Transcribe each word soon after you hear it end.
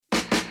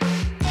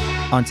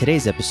on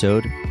today's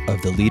episode of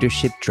The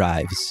Leadership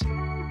Drives.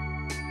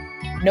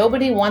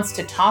 Nobody wants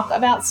to talk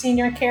about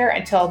senior care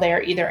until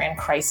they're either in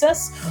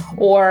crisis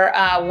or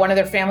one of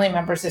their family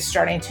members is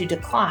starting to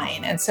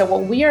decline. And so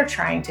what we are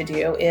trying to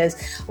do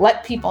is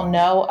let people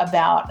know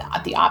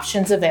about the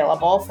options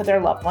available for their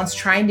loved ones,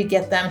 trying to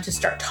get them to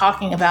start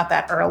talking about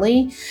that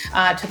early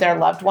to their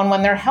loved one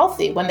when they're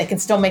healthy, when they can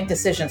still make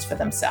decisions for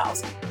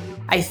themselves.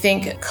 I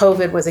think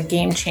COVID was a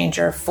game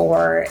changer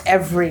for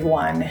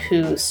everyone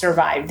who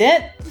survived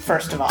it,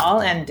 first of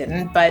all, and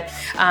didn't. But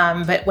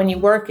when you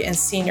work in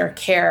senior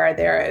care,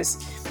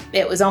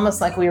 it was almost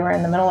like we were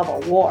in the middle of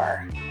a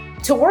war.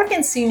 To work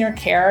in senior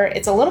care,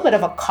 it's a little bit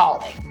of a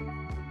calling.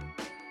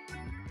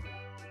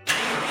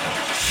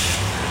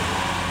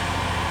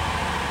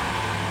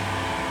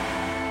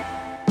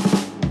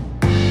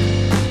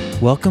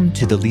 Welcome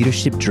to the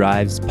Leadership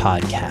Drives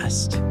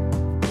podcast.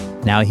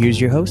 Now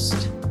here's your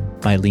host,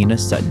 Mylena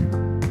Sutton.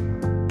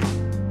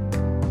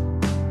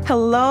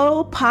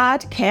 Hello,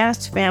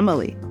 podcast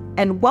family,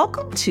 and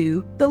welcome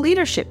to the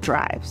Leadership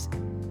Drives,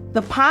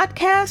 the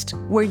podcast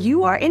where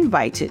you are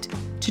invited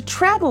to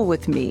travel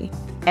with me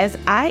as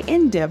I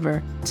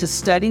endeavor to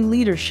study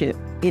leadership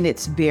in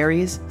its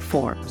various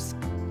forms.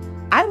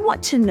 I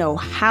want to know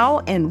how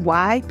and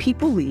why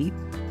people lead,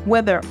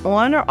 whether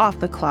on or off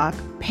the clock,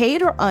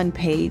 paid or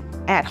unpaid,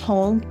 at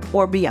home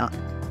or beyond.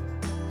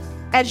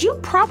 As you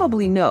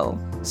probably know,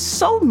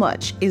 so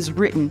much is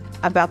written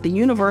about the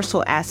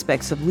universal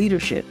aspects of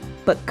leadership,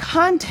 but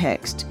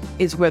context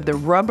is where the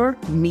rubber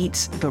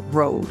meets the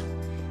road.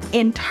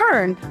 In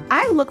turn,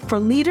 I look for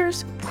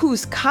leaders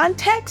whose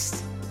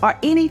contexts are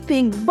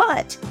anything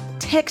but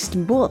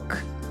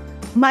textbook.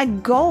 My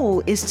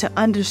goal is to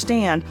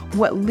understand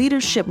what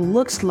leadership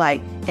looks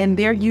like in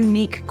their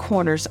unique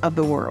corners of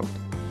the world.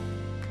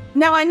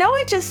 Now, I know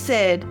I just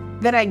said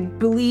that I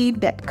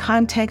believe that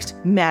context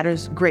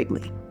matters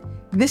greatly.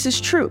 This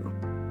is true.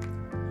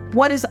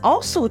 What is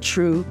also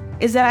true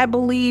is that I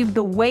believe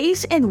the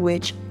ways in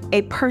which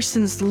a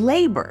person's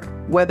labor,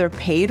 whether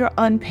paid or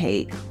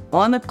unpaid,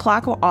 on the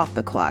clock or off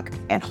the clock,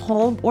 at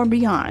home or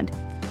beyond,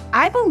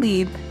 I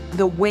believe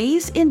the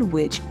ways in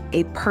which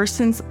a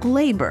person's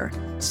labor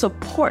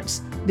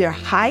supports their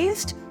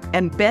highest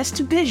and best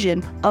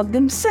vision of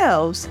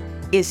themselves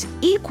is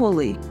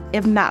equally,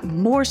 if not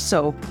more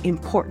so,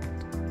 important.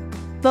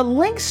 The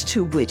lengths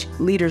to which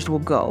leaders will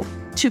go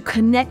to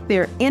connect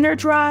their inner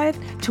drive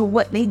to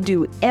what they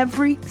do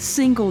every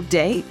single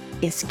day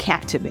is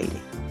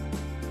captivating.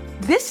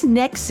 This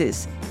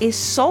nexus is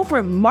so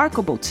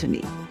remarkable to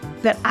me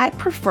that I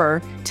prefer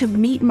to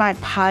meet my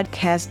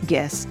podcast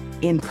guests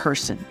in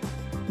person.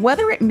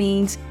 Whether it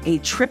means a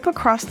trip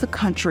across the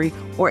country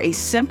or a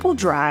simple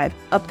drive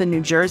up the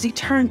New Jersey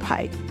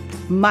Turnpike,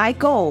 my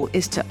goal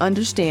is to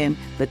understand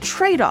the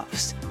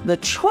trade-offs, the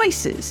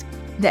choices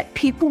that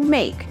people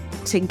make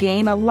to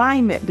gain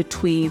alignment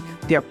between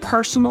their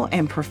personal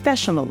and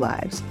professional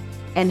lives,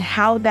 and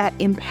how that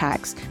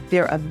impacts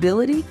their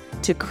ability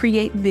to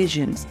create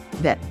visions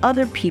that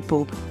other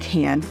people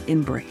can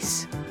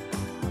embrace.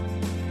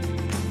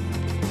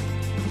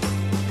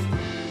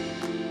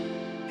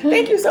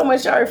 Thank you so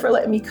much, Shari, for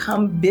letting me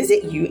come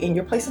visit you in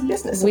your place of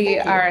business. We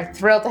are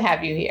thrilled to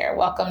have you here.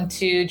 Welcome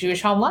to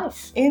Jewish Home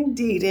Life.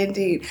 Indeed,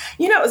 indeed.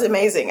 You know, it was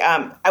amazing.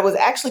 I was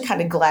actually kind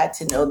of glad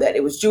to know that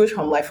it was Jewish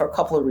Home Life for a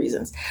couple of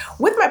reasons.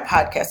 With my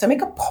podcast, I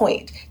make a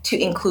point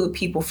to include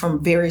people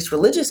from various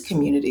religious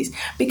communities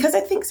because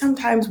I think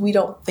sometimes we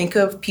don't think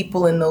of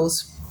people in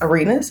those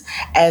arenas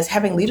as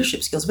having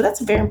leadership skills, but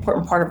that's a very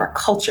important part of our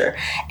culture.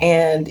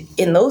 And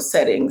in those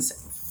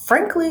settings,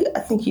 frankly, I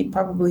think you'd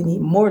probably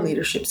need more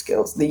leadership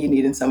skills than you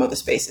need in some other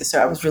spaces. So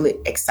I was really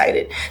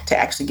excited to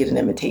actually get an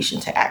invitation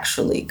to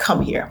actually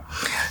come here.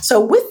 So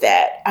with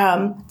that,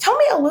 tell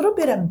me a little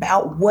bit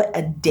about what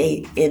a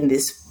day in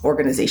this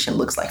organization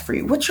looks like for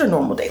you. What's your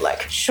normal day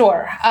like?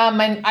 Sure.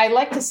 I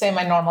like to say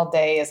my normal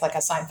day is like a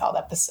Seinfeld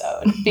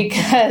episode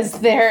because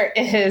there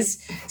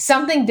is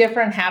something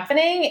different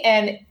happening.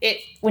 And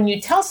when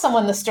you tell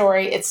someone the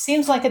story, it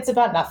seems like it's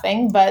about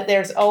nothing, but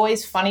there's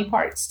always funny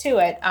parts to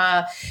it.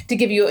 To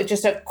give you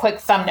just a quick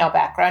thumbnail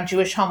background,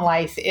 Jewish Home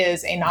Life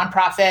is a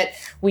nonprofit.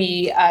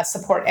 We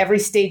support every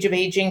stage of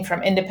aging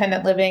from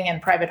independent living and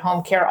private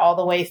home care all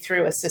the way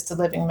through assisted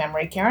living,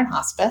 memory care, and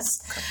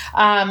hospice.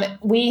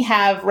 We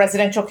have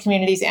residential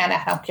communities and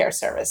at-home care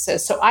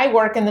services. So I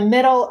work in the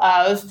middle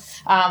of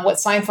what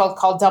Seinfeld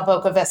called Del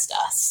Boca Vista.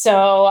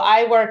 So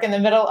I work in the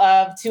middle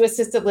of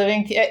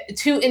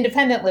two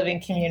independent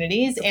living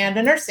communities and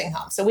a nursing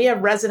home. So we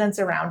have residents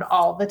around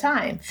all the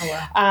time. Oh,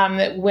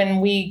 wow. When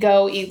we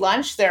go eat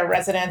lunch, there are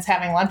residents residents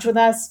having lunch with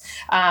us.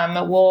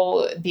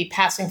 We'll be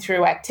passing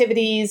through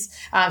activities.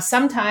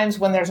 Sometimes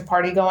when there's a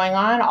party going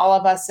on, all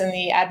of us in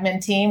the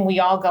admin team, we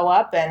all go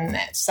up and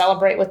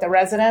celebrate with the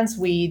residents.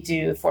 We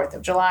do 4th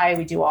of July.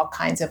 We do all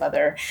kinds of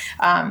other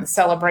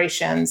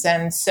celebrations.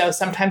 And so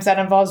sometimes that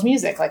involves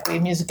music, like we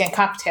have music and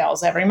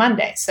cocktails every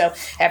Monday. So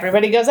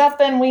everybody goes up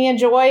and we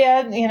enjoy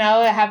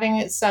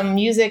having some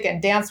music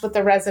and dance with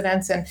the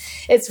residents. And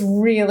it's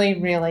really,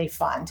 really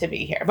fun to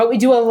be here. But we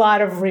do a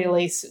lot of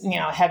really,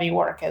 heavy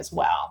work as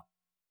well.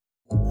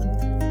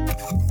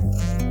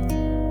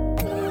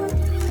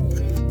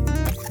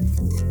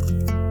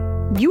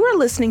 You are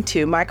listening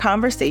to my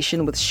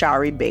conversation with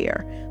Shari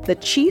Bayer, the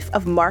Chief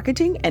of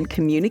Marketing and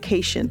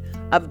Communication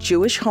of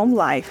Jewish Home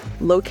Life,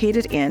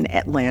 located in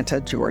Atlanta,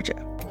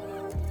 Georgia.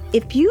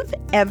 If you've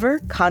ever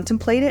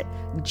contemplated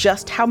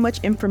just how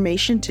much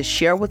information to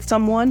share with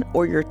someone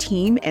or your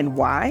team and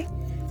why,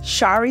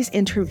 Shari's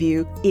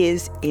interview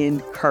is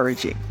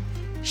encouraging.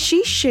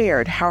 She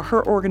shared how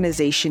her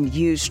organization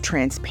used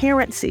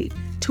transparency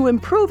to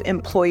improve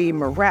employee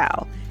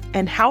morale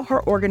and how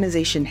her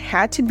organization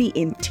had to be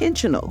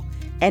intentional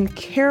and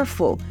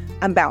careful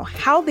about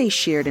how they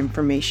shared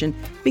information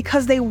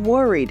because they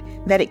worried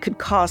that it could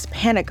cause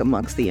panic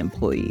amongst the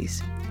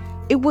employees.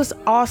 It was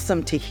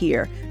awesome to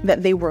hear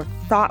that they were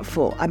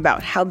thoughtful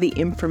about how the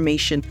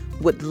information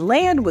would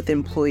land with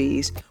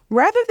employees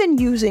rather than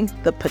using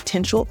the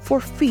potential for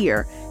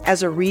fear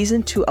as a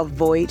reason to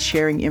avoid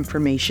sharing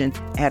information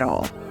at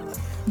all.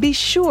 Be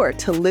sure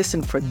to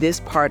listen for this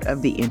part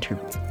of the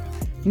interview.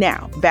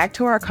 Now, back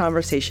to our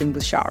conversation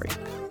with Shari.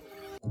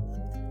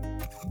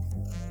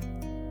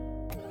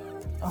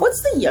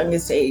 What's the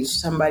youngest age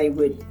somebody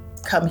would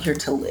come here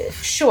to live?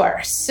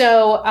 Sure.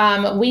 So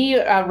we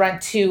run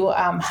 2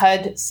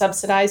 HUD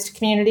subsidized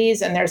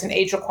communities, and there's an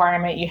age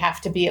requirement. You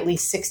have to be at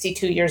least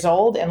 62 years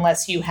old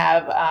unless you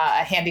have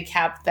a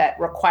handicap that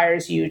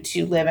requires you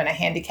to live in a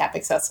handicap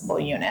accessible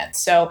unit.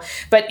 So,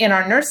 but in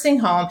our nursing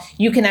home,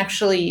 you can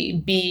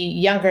actually be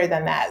younger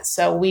than that.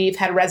 So we've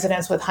had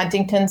residents with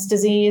Huntington's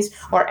disease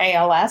or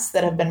ALS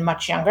that have been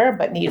much younger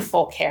but need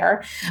full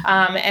care.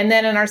 And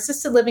then in our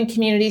assisted living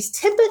communities,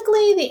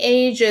 typically the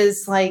age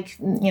is like,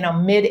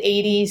 mid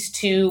 80s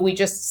to, we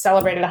just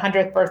celebrated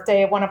 100th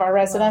birthday of one of our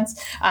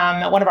residents.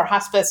 One of our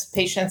hospice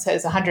patients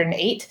is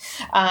 108.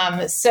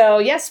 So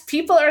yes,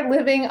 people are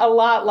living a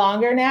lot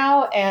longer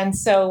now. And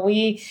so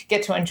we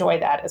get to enjoy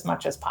that as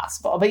much as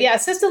possible. But yeah,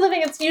 assisted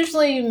living, it's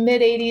usually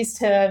mid 80s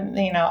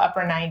to,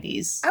 upper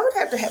 90s. I would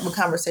have to have a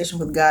conversation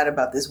with God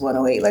about this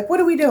 108. Like, what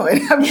are we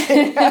doing? I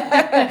mean,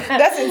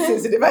 that's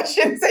insensitive. I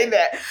shouldn't say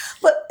that.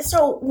 But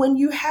so when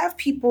you have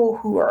people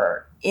who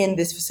are in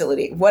this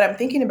facility, what I'm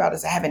thinking about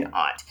is I have an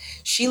aunt.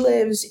 She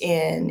lives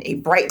in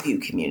a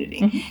Brightview community.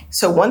 Mm-hmm.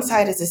 So one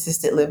side is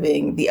assisted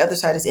living, the other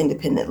side is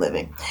independent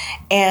living.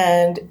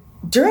 And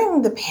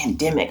during the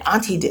pandemic,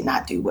 Auntie did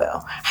not do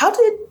well. How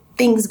did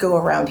things go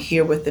around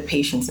here with the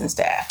patients and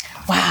staff?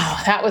 Wow,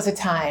 that was a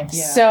time.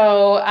 Yeah.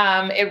 So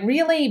it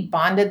really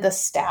bonded the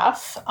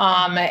staff,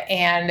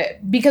 and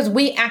because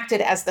we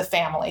acted as the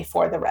family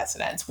for the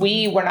residents,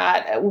 we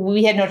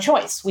had no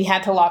choice. We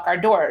had to lock our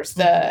doors.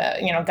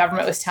 The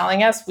government was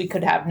telling us we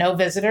could have no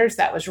visitors.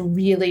 That was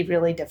really,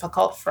 really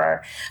difficult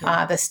for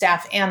the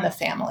staff and the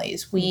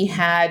families. We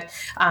had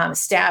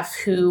staff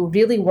who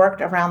really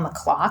worked around the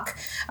clock.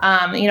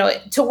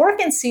 To work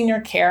in senior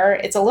care,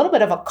 it's a little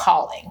bit of a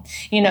calling.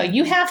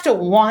 You have to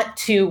want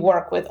to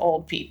work with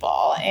old people.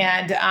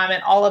 And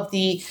all of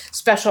the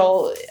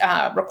special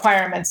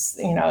requirements,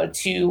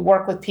 to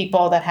work with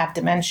people that have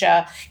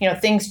dementia.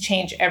 Things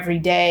change every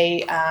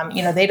day.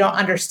 They don't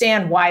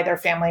understand why their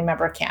family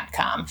member can't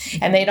come,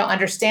 and they don't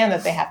understand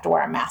that they have to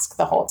wear a mask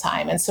the whole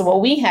time. And so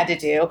what we had to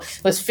do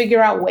was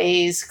figure out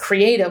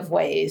creative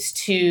ways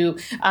to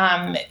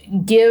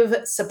give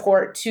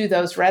support to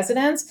those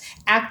residents,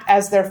 act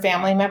as their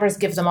family members,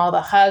 give them all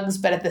the hugs,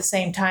 but at the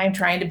same time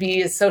trying to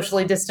be as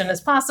socially distant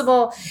as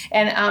possible,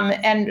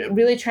 and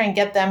really try and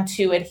get them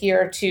to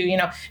adhere to,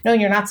 no,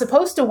 you're not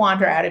supposed to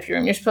wander out of your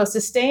room. You're supposed to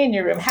stay in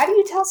your room. How do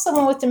you tell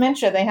someone with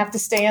dementia they have to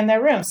stay in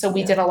their room? So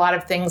we did a lot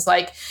of things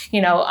like,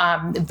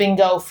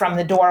 bingo from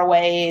the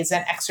doorways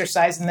and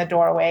exercise in the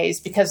doorways,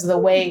 because of the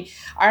way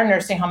our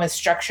nursing home is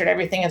structured,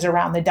 everything is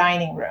around the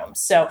dining room.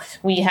 So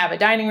we have a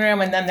dining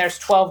room and then there's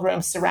 12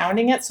 rooms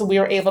surrounding it. So we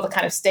were able to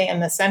kind of stay in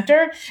the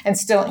center and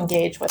still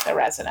engage with the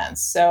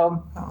residents.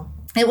 So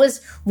it was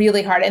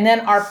really hard. And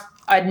then our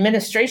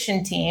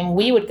administration team,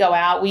 we would go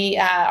out.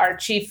 Our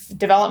chief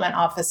development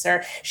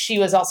officer, she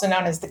was also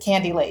known as the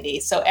candy lady.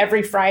 So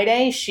every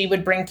Friday, she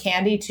would bring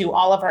candy to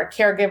all of our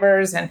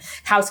caregivers and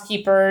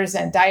housekeepers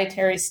and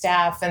dietary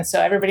staff. And so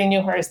everybody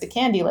knew her as the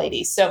candy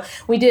lady. So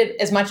we did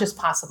as much as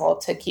possible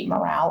to keep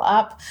morale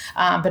up.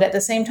 But at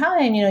the same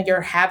time,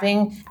 you're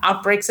having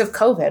outbreaks of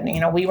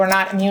COVID. We were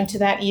not immune to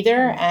that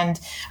either. And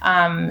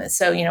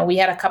so we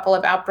had a couple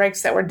of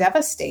outbreaks that were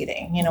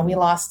devastating. We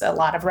lost a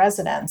lot of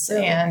residents.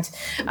 Really? And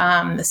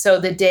So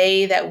the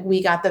day that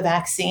we got the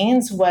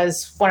vaccines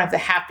was one of the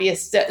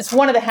happiest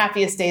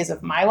days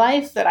of my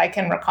life that I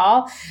can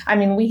recall. I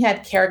mean, we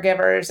had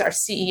caregivers, our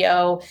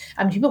CEO,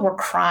 people were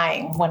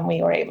crying when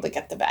we were able to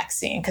get the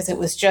vaccine because it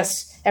was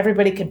just,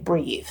 everybody could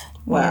breathe,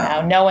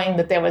 wow. Knowing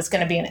that there was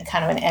going to be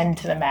kind of an end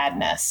to the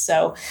madness.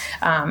 So,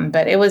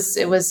 but it was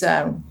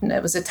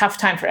a tough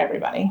time for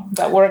everybody,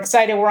 but we're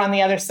excited. We're on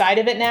the other side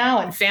of it now,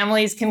 and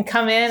families can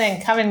come in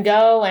and come and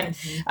go.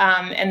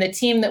 And the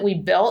team that we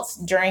built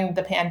during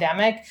the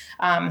pandemic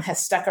has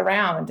stuck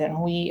around,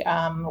 and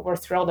we're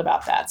thrilled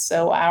about that.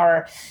 So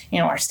our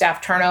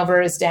staff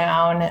turnover is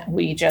down.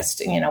 We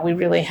just, we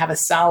really have a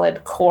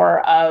solid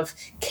core of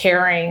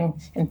caring,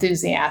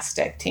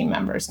 enthusiastic team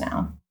members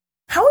now.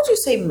 How would you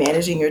say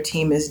managing your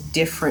team is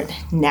different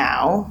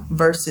now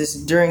versus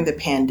during the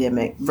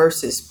pandemic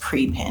versus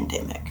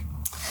pre-pandemic?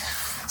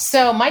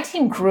 So my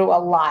team grew a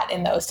lot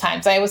in those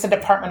times. I was a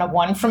department of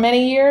one for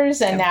many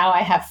years, and now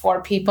I have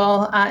 4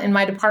 people in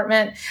my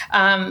department.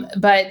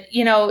 But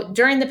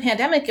during the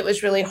pandemic, it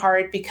was really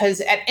hard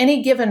because at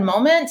any given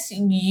moment,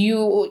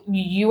 you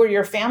or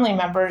your family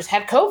members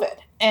had COVID,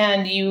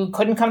 and you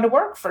couldn't come to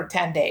work for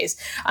 10 days.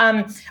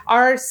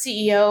 Our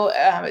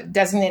CEO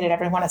designated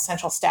everyone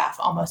essential staff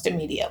almost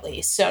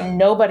immediately. So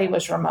nobody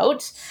was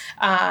remote.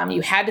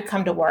 You had to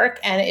come to work,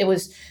 and it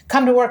was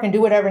come to work and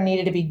do whatever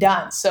needed to be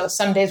done. So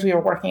some days we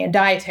were working in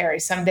dietary,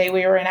 some day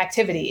we were in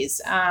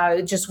activities,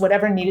 just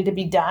whatever needed to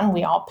be done,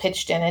 we all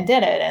pitched in and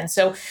did it. And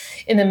so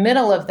in the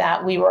middle of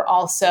that, we were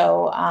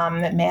also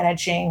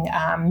managing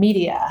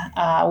media.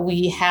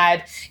 We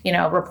had,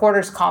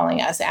 reporters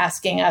calling us,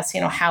 asking us,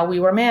 how we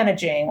were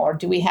managing, or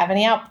do we have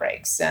any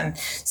outbreaks? And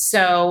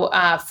so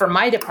for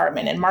my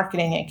department in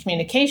marketing and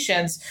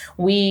communications,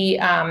 we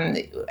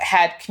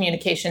had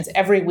communications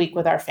every week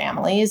with our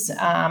families.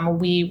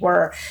 We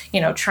were,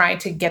 trying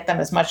to get them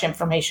as much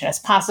information as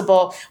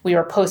possible. We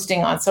were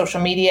posting on social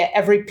media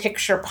every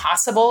picture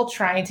possible,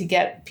 trying to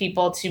get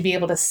people to be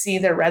able to see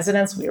their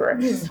residents. We were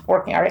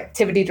working, our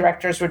activity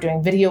directors were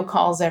doing video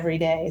calls every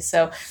day.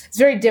 So it's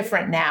very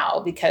different now,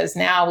 because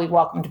now we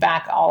welcomed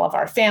back all of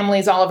our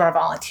families, all of our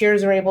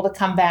volunteers are able to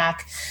come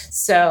back.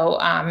 So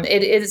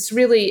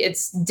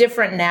it's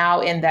different now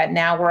in that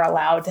now we're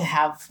allowed to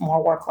have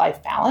more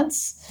work-life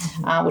balance,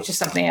 which is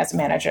something as a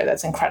manager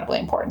that's incredibly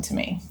important to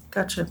me.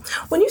 Gotcha.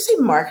 When you say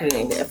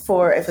marketing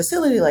for a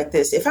facility like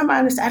this, if I'm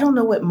honest, I don't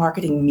know what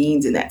marketing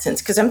means in that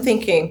sense, because I'm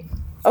thinking,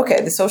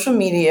 okay, the social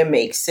media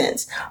makes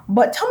sense,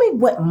 but tell me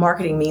what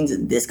marketing means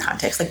in this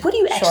context. Like, what are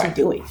you actually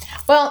doing?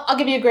 Well, I'll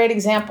give you a great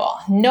example.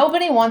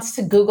 Nobody wants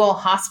to Google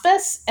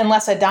hospice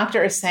unless a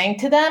doctor is saying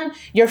to them,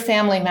 your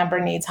family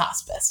member needs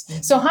hospice.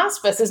 Mm-hmm. So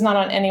hospice is not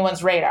on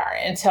anyone's radar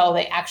until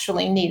they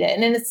actually need it.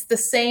 And then it's the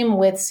same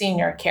with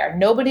senior care.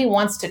 Nobody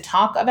wants to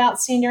talk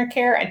about senior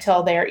care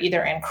until they're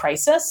either in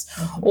crisis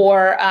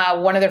or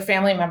one of their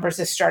family members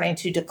is starting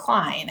to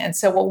decline. And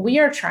so what we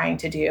are trying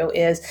to do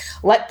is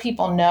let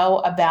people know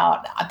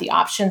about the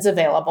options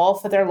available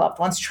for their loved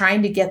ones,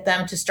 trying to get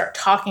them to start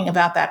talking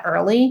about that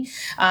early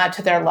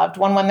to their loved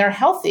one when they're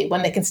healthy,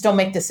 when they can still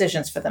make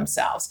decisions for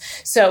themselves.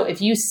 So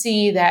if you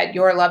see that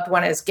your loved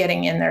one is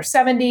getting in their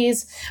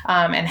 70s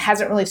and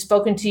hasn't really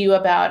spoken to you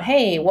about,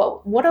 hey,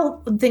 what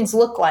do things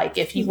look like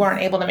if you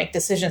weren't able to make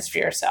decisions for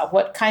yourself?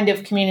 What kind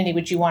of community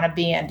would you want to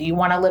be in? Do you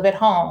want to live at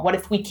home? What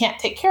if we can't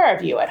take care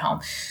of you at home?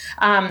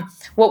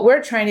 What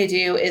we're trying to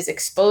do is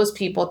expose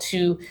people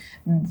to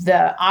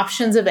the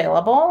options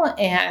available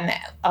and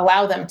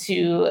allow them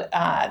to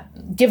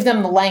give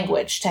them the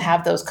language to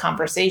have those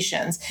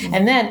conversations. Mm-hmm.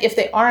 And then if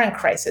they are in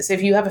crisis,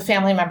 if you have a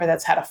family member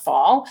that's had a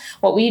fall,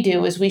 what we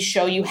do is we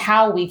show you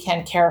how we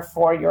can care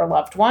for your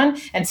loved one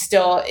and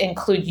still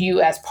include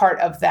you as part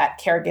of that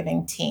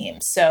caregiving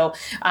team. So,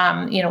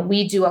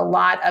 we do a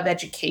lot of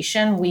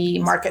education. We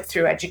market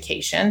through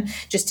education,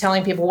 just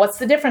telling people what's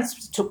the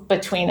difference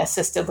between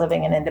assisted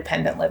living and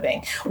independent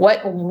living.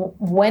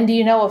 When do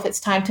you know if it's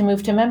time to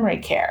move to memory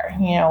care?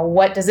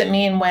 What does it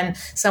mean when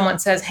someone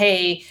says,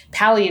 hey,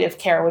 palliative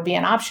care would be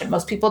an option?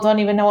 Most people don't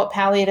even know what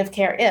palliative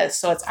care is.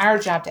 So it's our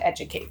job to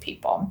educate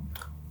people.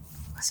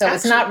 So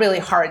It's not really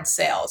hard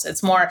sales.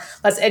 It's more,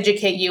 let's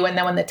educate you. And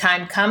then when the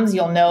time comes,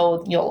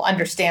 you'll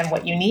understand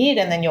what you need.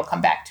 And then you'll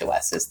come back to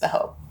us is the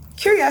hope.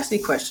 Curiosity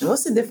question.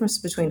 What's the difference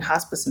between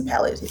hospice and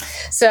palliative?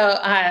 So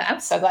I'm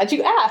so glad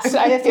you asked.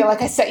 I feel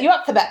like I set you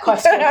up for that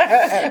question.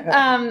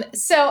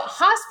 So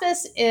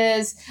hospice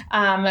is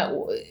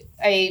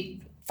a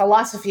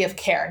philosophy of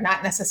care,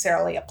 not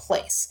necessarily a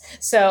place.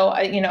 So,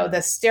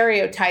 the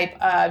stereotype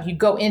of you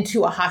go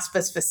into a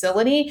hospice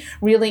facility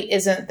really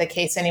isn't the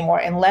case anymore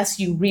unless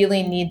you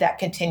really need that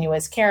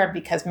continuous care,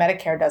 because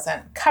Medicare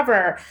doesn't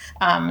cover,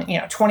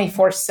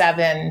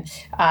 24/7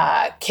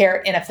 care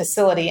in a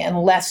facility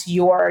unless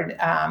your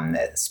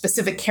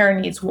specific care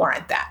needs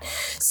warrant that.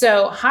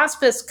 So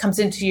hospice comes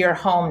into your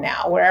home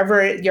now,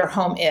 wherever your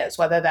home is,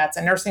 whether that's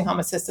a nursing home,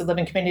 assisted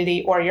living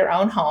community, or your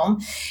own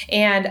home.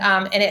 And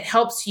it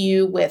helps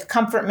you with with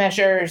comfort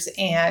measures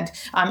and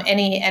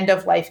any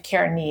end-of-life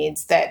care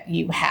needs that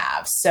you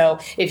have. So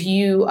if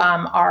you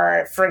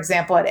are, for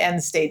example, at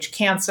end-stage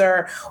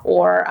cancer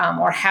or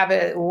have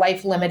a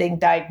life-limiting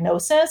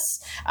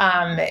diagnosis,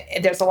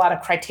 there's a lot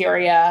of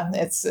criteria.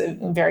 It's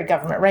very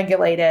government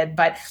regulated,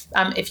 but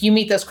if you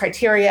meet those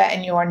criteria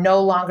and you are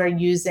no longer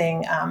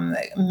using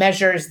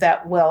measures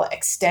that will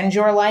extend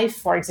your life,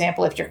 for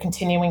example, if you're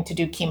continuing to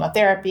do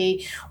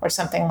chemotherapy or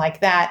something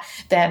like that,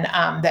 then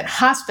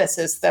hospice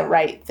is the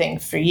right thing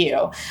for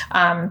you.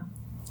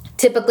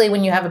 Typically,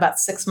 when you have about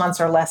 6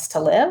 months or less to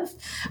live,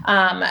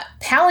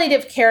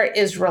 palliative care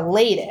is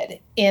related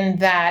in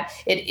that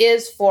it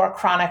is for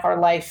chronic or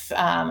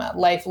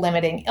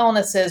life-limiting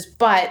illnesses,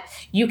 but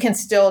you can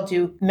still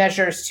do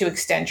measures to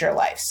extend your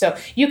life. So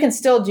you can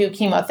still do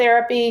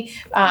chemotherapy,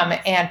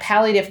 and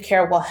palliative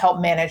care will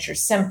help manage your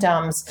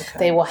symptoms. Okay.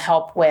 They will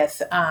help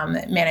with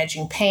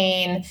managing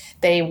pain.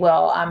 They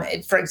will,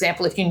 for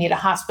example, if you need a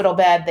hospital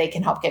bed, they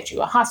can help get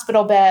you a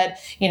hospital bed,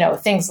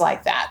 things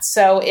like that.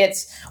 So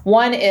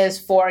one is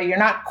for, you're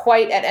not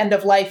quite at end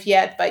of life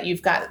yet, but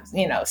you've got,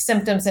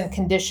 symptoms and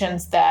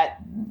conditions that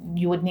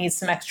you would need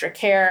some extra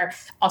care,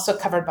 also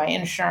covered by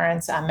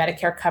insurance.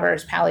 Medicare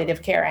covers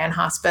palliative care and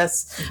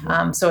hospice,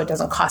 so it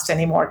doesn't cost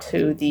any more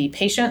to the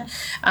patient.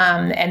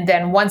 And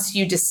then once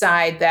you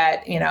decide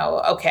that,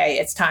 okay,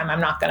 it's time, I'm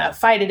not going to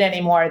fight it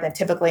anymore, then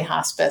typically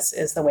hospice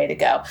is the way to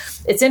go.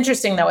 It's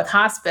interesting, though, with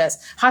hospice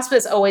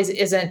always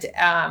isn't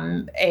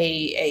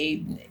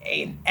a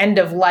end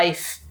of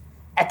life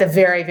at the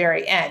very,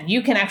 very end.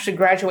 You can actually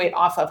graduate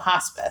off of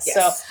hospice. Yes.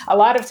 So a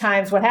lot of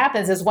times what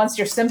happens is once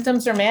your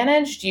symptoms are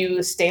managed,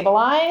 you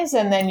stabilize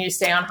and then you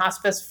stay on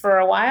hospice for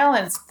a while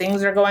and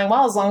things are going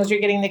well as long as you're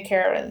getting the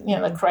care,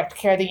 the correct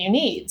care that you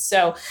need.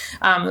 So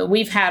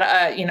we've had,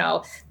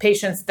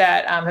 patients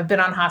that have been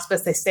on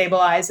hospice, they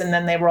stabilize and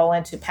then they roll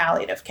into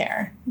palliative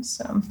care.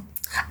 So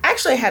I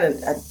actually had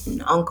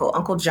an uncle,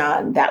 Uncle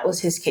John. That was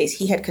his case.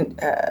 He had,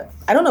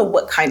 I don't know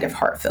what kind of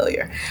heart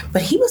failure,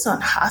 but he was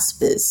on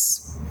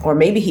hospice, or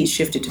maybe he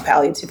shifted to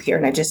palliative care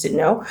and I just didn't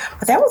know.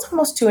 But that was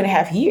almost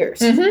 2.5 years.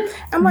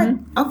 Mm-hmm. I'm like,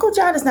 Uncle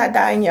John is not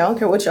dying young. I don't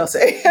care what y'all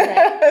say.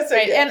 Right. So,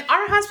 right. Yeah. And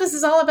our hospice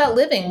is all about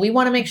living. We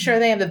want to make sure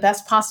they have the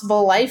best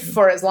possible life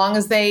for as long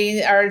as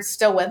they are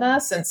still with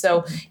us. And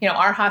so,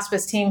 our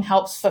hospice team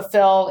helps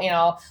fulfill,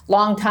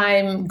 long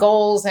time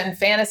goals and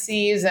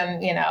fantasies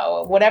and,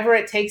 whatever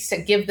it takes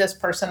to give this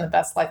person the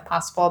best life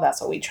possible.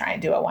 That's what we try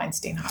and do at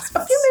Weinstein Hospice.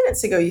 A few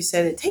minutes ago, you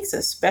said it takes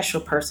a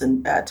special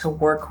person to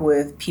work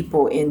with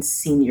people in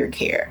senior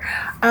care.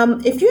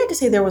 If you had to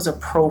say there was a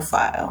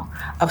profile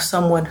of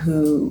someone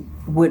who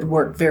would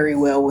work very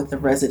well with the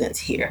residents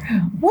here,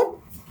 what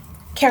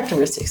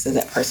characteristics does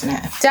that person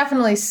have?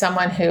 Definitely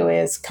someone who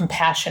is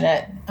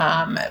compassionate,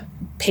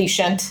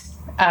 patient,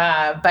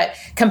 but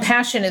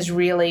compassion is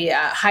really a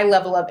high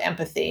level of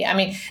empathy. I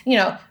mean,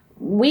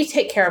 we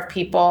take care of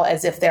people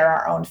as if they're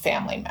our own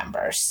family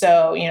members.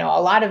 So,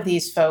 a lot of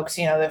these folks,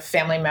 the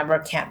family member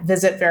can't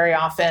visit very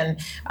often.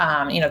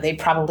 They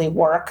probably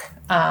work.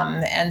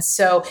 And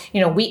so,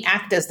 we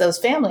act as those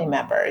family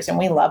members and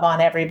we love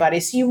on everybody.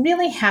 So you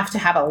really have to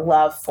have a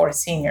love for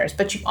seniors,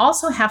 but you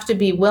also have to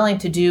be willing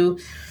to do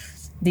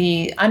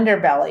the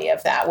underbelly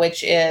of that,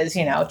 which is,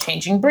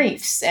 changing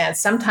briefs. And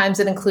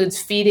sometimes it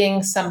includes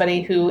feeding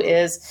somebody who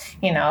is,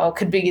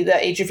 could be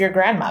the age of your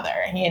grandmother,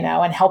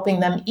 and helping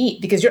them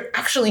eat because you're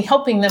actually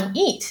helping them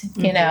eat,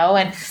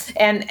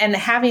 and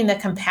having the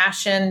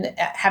compassion,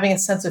 having a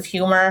sense of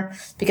humor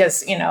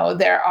because,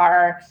 there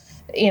are,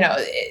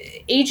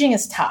 aging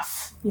is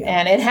tough. Yeah.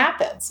 And it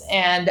happens.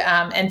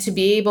 And to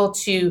be able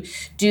to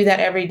do that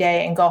every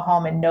day and go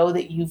home and know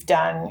that you've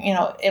done,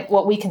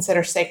 what we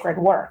consider sacred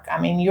work. I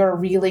mean, you're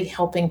really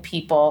helping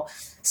people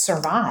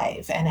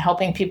survive and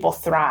helping people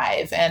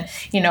thrive. And,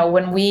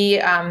 when we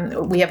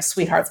have a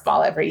Sweethearts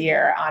Ball every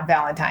year on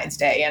Valentine's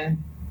Day,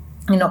 and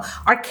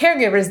our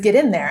caregivers get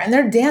in there and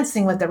they're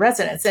dancing with the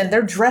residents and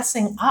they're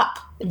dressing up.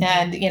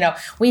 And,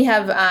 we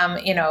have,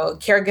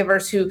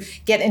 caregivers who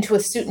get into a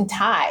suit and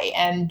tie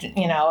and,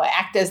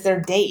 act as their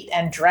date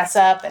and dress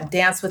up and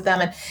dance with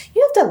them. And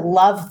you have to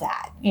love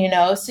that,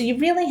 so you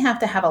really have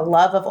to have a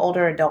love of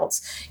older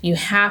adults. You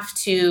have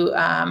to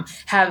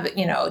have,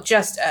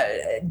 just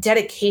a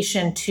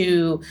dedication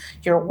to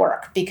your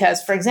work.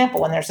 Because, for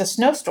example, when there's a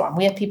snowstorm,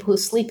 we have people who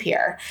sleep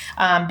here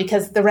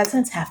because the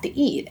residents have to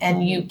eat.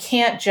 And you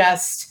can't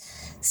just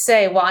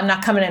say, well, I'm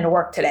not coming into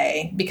work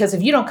today, because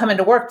if you don't come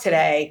into work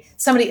today,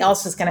 somebody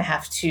else is going to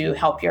have to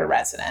help your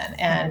resident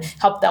and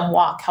help them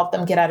walk, help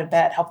them get out of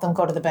bed, help them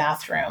go to the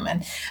bathroom.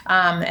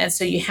 And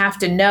so you have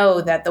to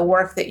know that the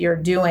work that you're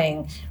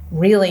doing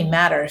really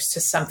matters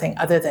to something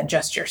other than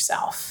just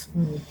yourself.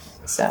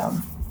 So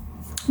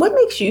what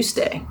makes you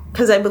stay?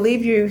 Because I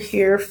believe you're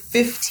here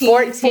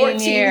 14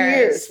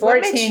 years.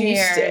 14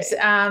 years.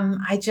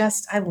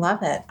 I love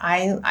it.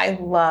 I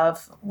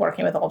love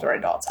working with older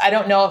adults. I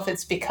don't know if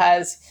it's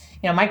because,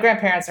 my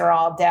grandparents are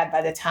all dead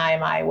by the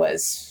time I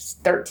was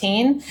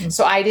 13. Mm-hmm.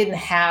 So I didn't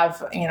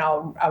have,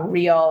 a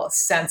real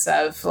sense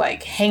of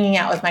like hanging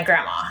out with my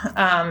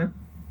grandma.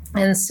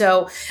 And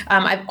so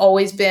I've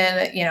always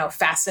been,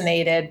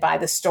 fascinated by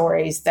the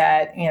stories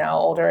that,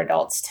 older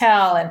adults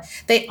tell. And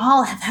they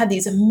all have had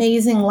these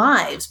amazing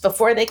lives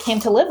before they came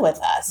to live with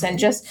us. And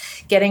just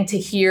getting to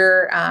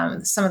hear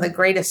some of the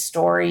greatest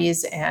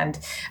stories and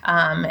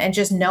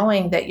just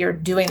knowing that you're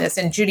doing this.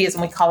 In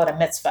Judaism, we call it a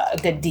mitzvah, a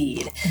good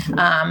deed.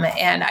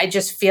 And I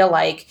just feel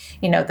like,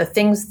 the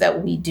things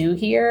that we do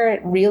here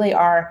really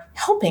are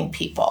helping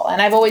people.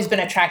 And I've always been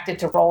attracted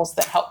to roles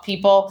that help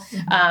people.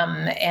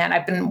 And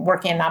I've been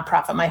working in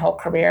nonprofit my whole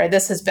career.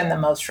 This has been the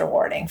most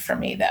rewarding for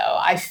me, though.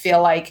 I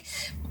feel like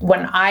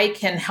when I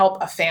can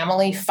help a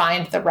family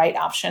find the right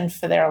option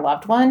for their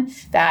loved one,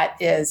 that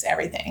is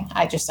everything.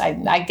 I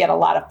get a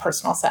lot of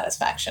personal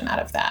satisfaction out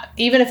of that.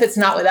 Even if it's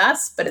not with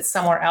us, but it's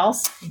somewhere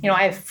else.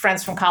 I have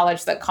friends from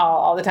college that call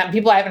all the time,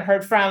 people I haven't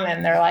heard from,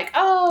 and they're like,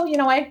 oh,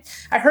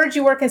 I heard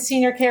you work in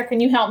senior care. Can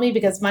you help me?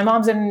 Because my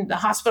mom's in the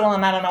hospital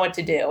and I don't know what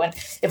to do. And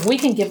if we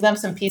can give them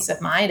some peace of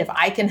mind, if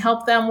I can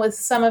help them with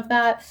some of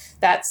that,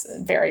 that's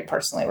very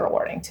personally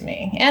rewarding to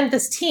me. And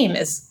this team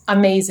is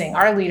amazing.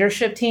 Our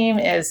leadership team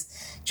is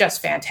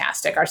just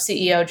fantastic. Our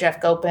CEO, Jeff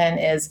Gopin,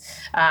 is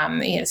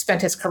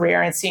spent his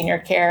career in senior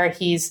care.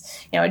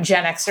 He's a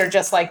Gen Xer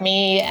just like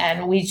me,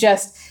 and we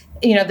just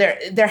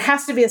there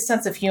has to be a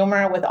sense of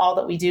humor with all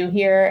that we do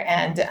here,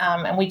 and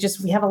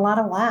we have a lot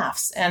of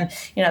laughs, and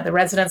the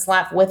residents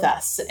laugh with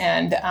us,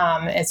 and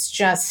it's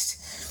just.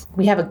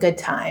 We have a good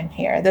time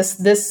here.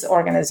 This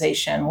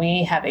organization,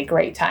 we have a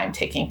great time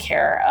taking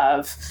care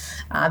of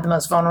the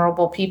most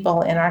vulnerable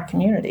people in our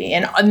community,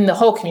 and in the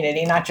whole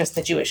community, not just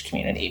the Jewish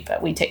community,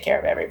 but we take care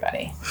of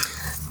everybody.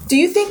 Do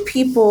you think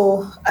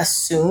people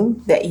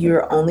assume that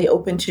you're only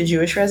open to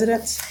Jewish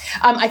residents?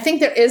 I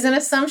think there is an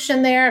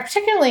assumption there,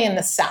 particularly in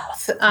the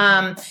South.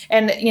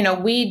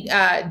 We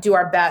do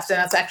our best, and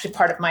that's actually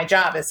part of my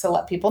job, is to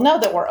let people know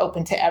that we're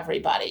open to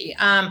everybody.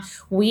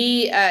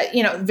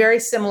 Very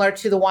similar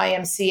to the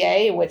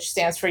YMCA, which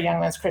stands for Young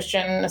Men's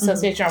Christian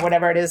Association, or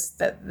whatever it is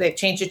that they've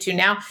changed it to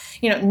now.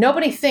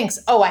 Nobody thinks,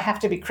 oh, I have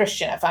to be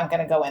Christian if I'm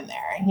going to go in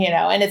there,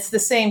 and it's the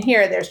same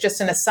here. There's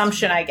just an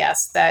assumption, I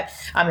guess, that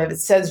if it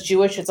says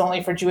Jewish, it's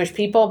only for Jewish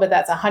people, but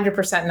that's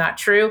 100% not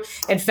true.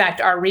 In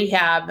fact, our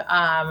rehab,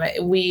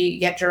 we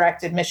get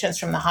direct admissions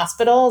from the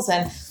hospitals,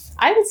 and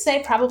I would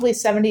say probably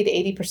 70 to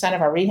 80%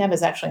 of our rehab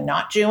is actually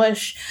not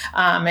Jewish.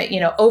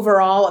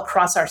 Overall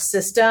across our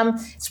system,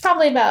 it's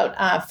probably about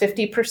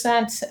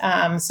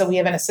 50%. So we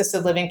have an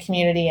assisted living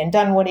community in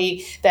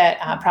Dunwoody that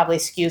probably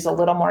skews a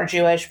little more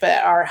Jewish.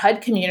 But our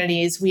HUD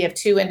communities, we have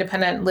 2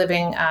 independent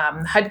living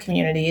HUD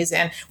communities,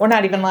 and we're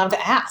not even allowed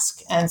to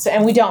ask.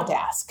 And we don't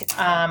ask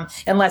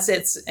unless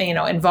it's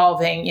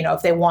involving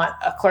if they want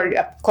a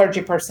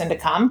clergy person to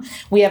come.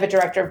 We have a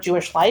director of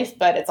Jewish life,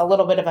 but it's a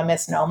little bit of a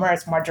misnomer.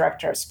 It's more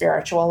director of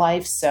spiritual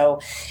life.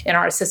 So in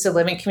our assisted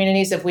living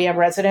communities, if we have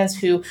residents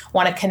who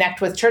want to connect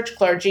with church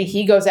clergy,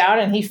 he goes out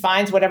and he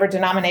finds whatever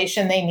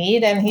denomination they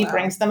need and he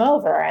brings them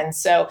over. And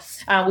so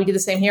we do the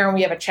same here. And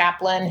we have a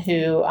chaplain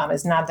who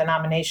is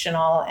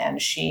non-denominational,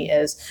 and she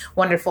is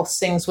wonderful,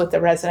 sings with the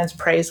residents,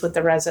 prays with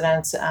the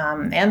residents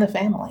and the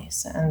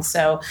families. And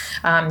so,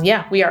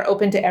 we are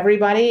open to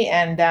everybody,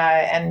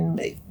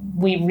 and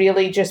we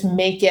really just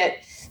make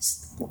it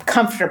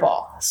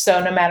comfortable.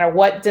 So no matter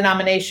what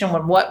denomination,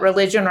 what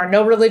religion, or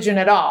no religion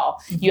at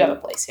all, you have a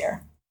place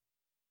here.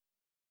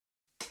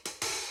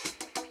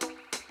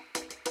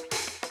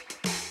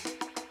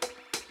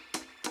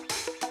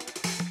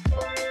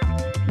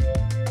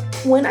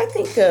 When I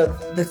think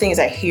of the things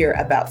I hear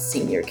about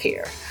senior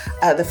care,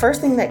 the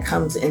first thing that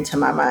comes into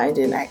my mind,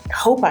 and I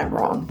hope I'm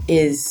wrong,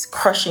 is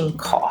crushing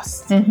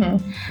costs.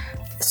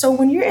 So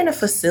when you're in a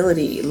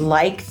facility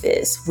like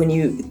this, when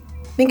you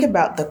think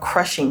about the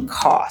crushing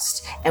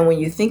cost, and when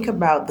you think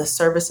about the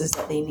services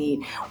that they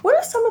need, what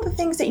are some of the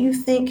things that you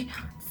think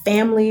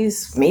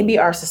families, maybe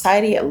our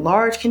society at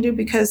large, can do?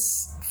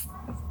 Because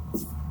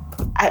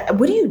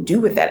what do you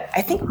do with that?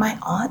 I think my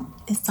aunt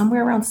is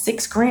somewhere around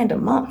 $6,000 a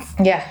month.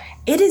 Yeah.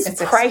 It's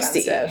pricey.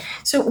 Expensive.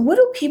 So what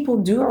do people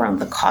do around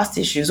the cost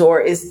issues,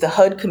 or is the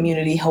HUD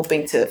community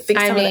helping to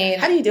fix some of that?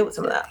 How do you deal with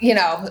some of that?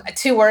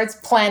 2 words: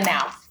 plan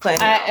now.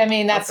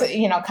 That's,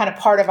 okay. Kind of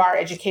part of our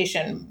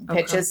education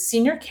pitch is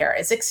senior care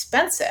is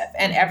expensive,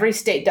 and every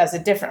state does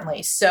it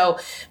differently. So,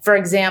 for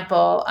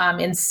example,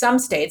 in some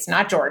states,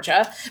 not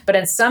Georgia, but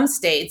in some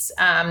states,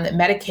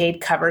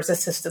 Medicaid covers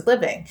assisted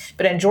living.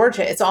 But in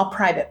Georgia, it's all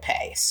private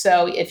pay.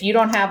 So if you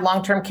don't have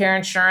long-term care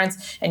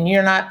insurance and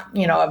you're not,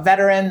 a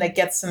veteran that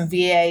gets some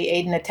VA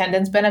aid and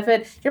attendance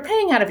benefit, you're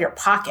paying out of your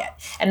pocket.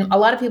 And a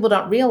lot of people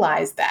don't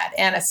realize that.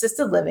 And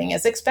assisted living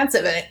is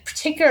expensive, and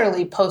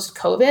particularly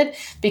post-COVID,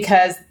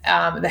 because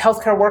the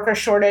healthcare worker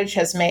shortage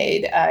has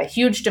made a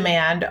huge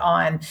demand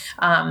on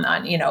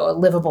a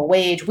livable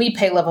wage. We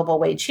pay livable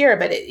wage here,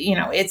 but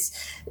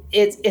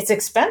it's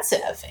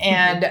expensive,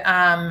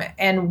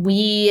 and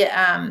we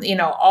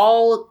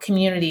all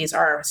communities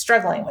are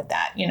struggling with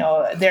that.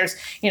 There's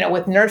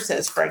with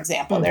nurses, for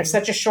example, there's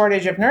such a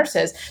shortage of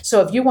nurses.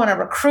 So if you want to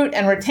recruit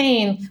and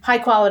retain high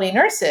quality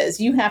nurses,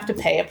 you have to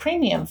pay a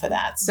premium for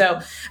that. So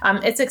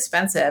it's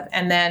expensive,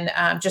 and then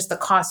just the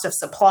cost of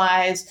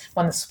supplies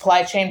when the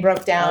supply chain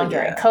broke down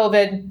during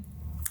COVID.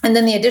 And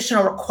then the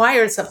additional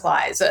required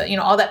supplies,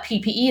 all that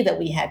PPE that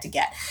we had to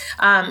get.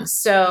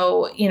 It's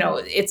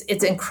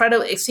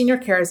incredibly, senior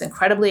care is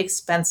incredibly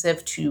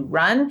expensive to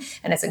run,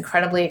 and it's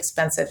incredibly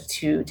expensive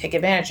to take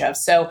advantage of.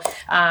 So,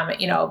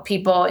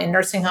 people in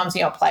nursing homes,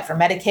 apply for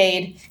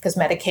Medicaid because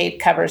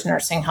Medicaid covers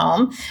nursing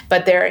home,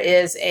 but there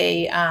is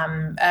a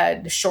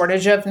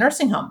shortage of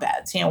nursing home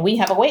beds. We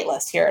have a wait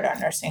list here at our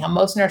nursing home.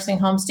 Most nursing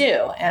homes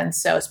do. And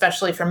so,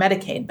 especially for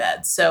Medicaid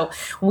beds. So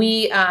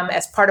we,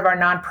 as part of our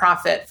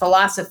nonprofit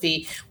philosophy,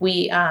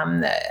 we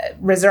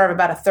reserve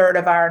about a third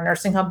of our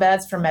nursing home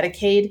beds for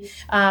Medicaid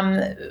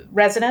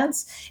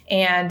residents,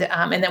 and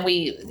then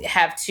we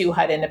have 2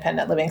 HUD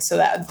independent living, so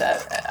that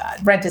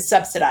the rent is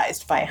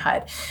subsidized by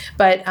HUD,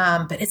 but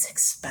it's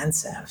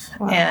expensive,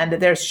 and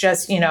there's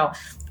just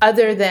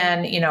other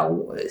than,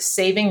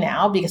 saving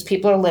now because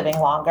people are living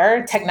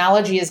longer.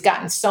 Technology has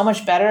gotten so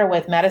much better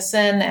with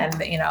medicine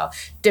and,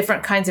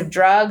 different kinds of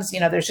drugs.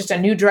 There's just a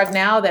new drug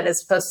now that is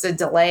supposed to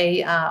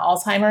delay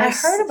Alzheimer's. I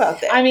heard about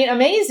that. I mean,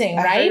 amazing,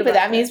 right? But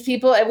that means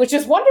people, which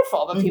is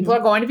wonderful, but people are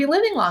going to be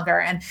living longer.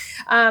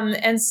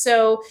 And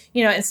so,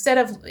 instead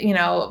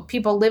of,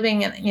 people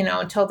living,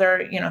 until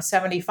they're,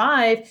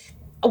 75,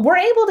 we're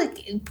able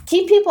to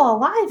keep people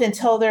alive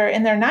until they're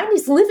in their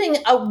 90s, living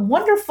a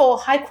wonderful,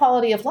 high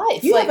quality of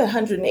life. You have a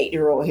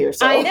 108-year-old here,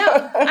 so. I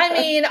know. I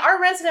mean,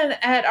 our resident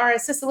at our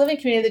assisted living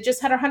community that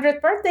just had her 100th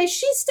birthday,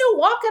 she's still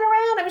walking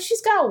around. I mean,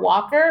 she's got a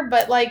walker,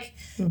 but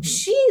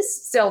she's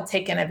still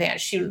taking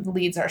advantage. She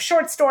leads our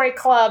short story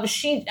club.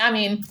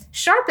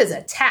 Sharp as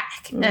a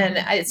tack.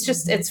 And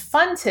it's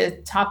fun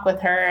to talk with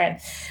her,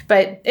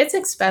 but it's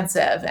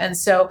expensive. And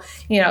so,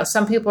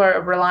 some people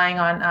are relying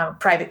on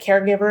private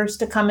caregivers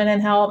to come in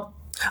and help.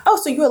 Oh,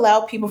 so you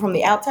allow people from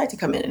the outside to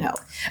come in and help?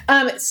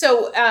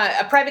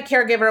 A private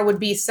caregiver would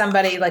be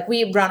somebody, like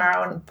we run our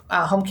own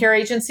home care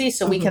agency,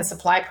 so we can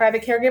supply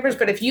private caregivers.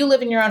 But if you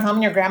live in your own home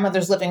and your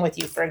grandmother's living with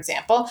you, for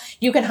example,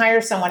 you can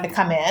hire someone to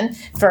come in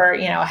for,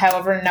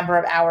 however number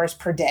of hours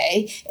per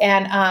day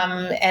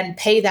and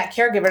pay that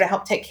caregiver to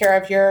help take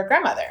care of your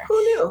grandmother.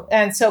 Who knew?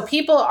 And so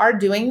people are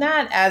doing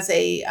that as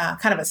a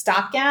kind of a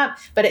stopgap,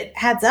 but it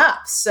adds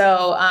up.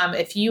 So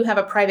if you have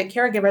a private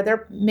caregiver,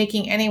 they're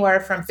making anywhere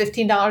from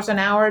 $15 an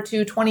hour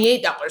to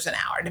 $28 an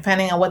hour,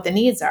 depending on what the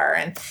needs are.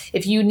 And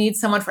if you need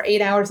someone for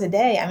 8 hours a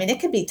day, it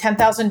could be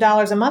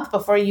 $10,000 a month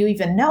before you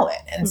even know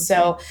it. And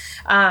so,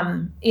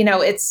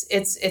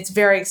 it's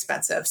very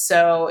expensive.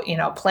 So,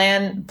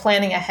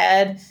 planning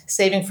ahead,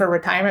 saving for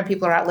retirement.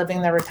 People are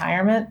outliving their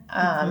retirement.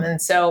 And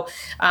so,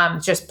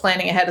 just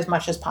planning ahead as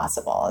much as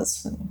possible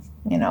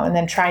and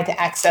then trying to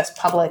access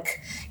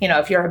public,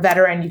 if you're a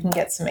veteran, you can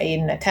get some aid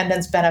and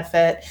attendance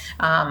benefit.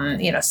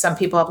 Some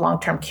people have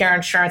long-term care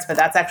insurance, but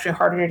that's actually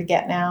harder to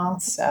get now.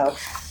 So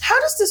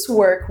how does this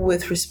work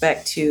with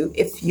respect to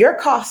if your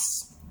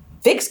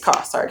fixed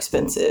costs are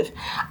expensive?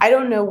 I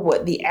don't know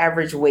what the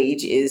average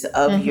wage is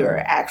of your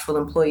actual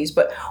employees,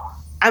 but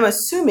I'm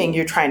assuming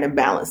you're trying to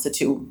balance the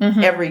two.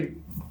 Every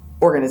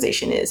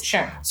organization is.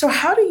 Sure. So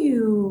how do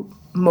you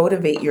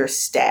motivate your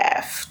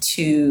staff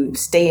to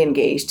stay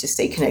engaged, to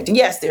stay connected?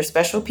 Yes, they're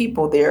special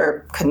people.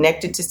 They're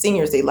connected to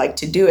seniors. They like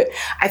to do it.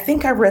 I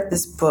think I read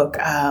this book.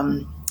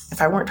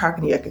 If I weren't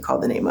talking to you, I could call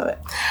the name of it.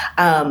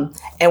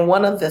 And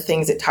one of the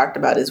things it talked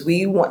about is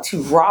we want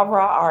to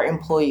rah-rah our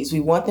employees. We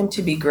want them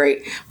to be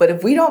great. But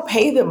if we don't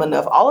pay them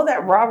enough, all of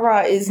that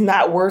rah-rah is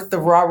not worth the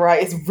rah-rah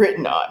it's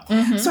written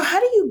on. So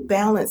how do you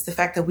balance the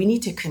fact that we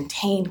need to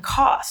contain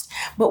cost,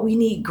 but we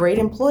need great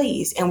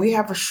employees and we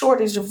have a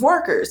shortage of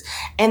workers,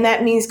 and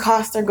that means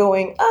costs are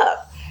going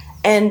up?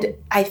 And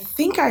I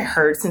think I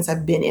heard, since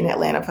I've been in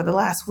Atlanta for the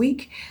last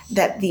week,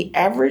 that the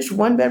average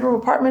 1-bedroom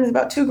apartment is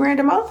about $2,000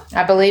 a month.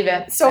 I believe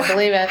it. So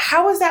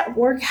how does that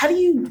work? How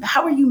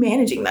are you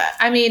managing that?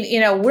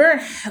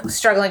 We're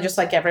struggling just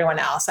like everyone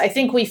else. I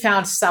think we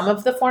found some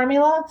of the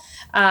formula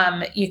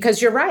because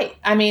you're right.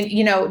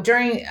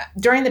 During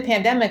the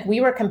pandemic,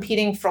 we were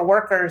competing for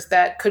workers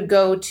that could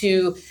go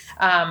to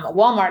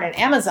Walmart and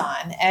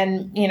Amazon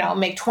and,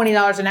 make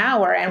 $20 an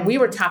hour, and we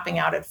were topping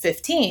out at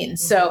 $15.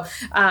 So,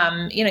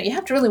 you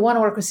have to really want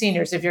to work with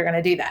seniors if you're going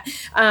to do that.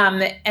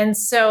 And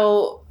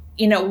so,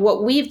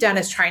 what we've done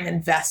is try and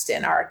invest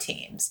in our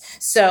teams.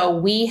 So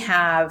we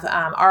have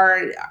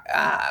our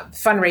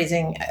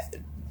fundraising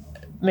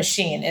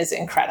machine is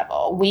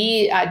incredible.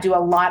 We do a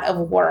lot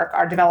of work,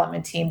 our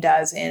development team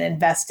does, in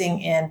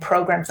investing in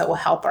programs that will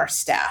help our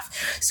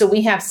staff. So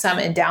we have some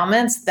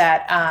endowments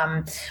that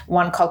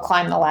one called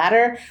Climb the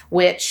Ladder,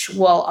 which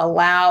will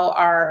allow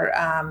our,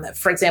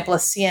 for example, a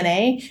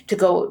CNA to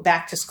go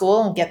back to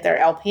school and get their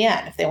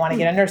LPN if they want to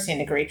get a nursing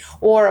degree.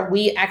 Or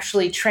we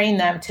actually train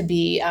them to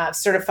be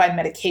certified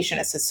medication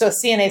assist. So a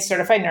CNA,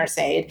 certified nurse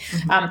aide.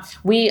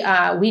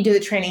 We do the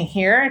training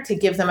here to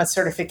give them a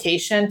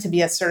certification to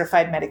be a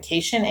certified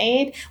medication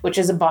aide, which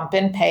is a bump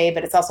in pay,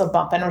 but it's also a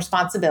bump in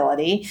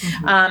responsibility.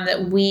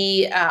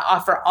 We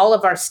offer all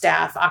of our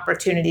staff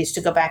opportunities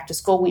to go back to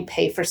school. We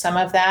pay for some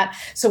of that.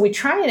 So we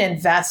try and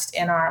invest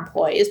in our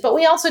employees, but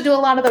we also do a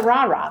lot of the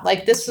rah-rah.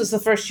 Like this was the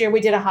first year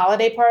we did a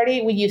holiday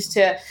party.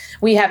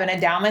 We have an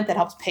endowment that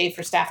helps pay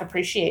for staff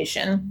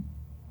appreciation.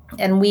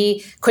 And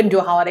we couldn't do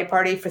a holiday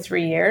party for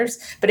 3 years,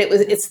 but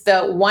it's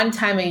the one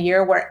time a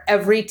year where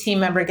every team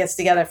member gets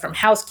together, from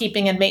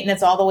housekeeping and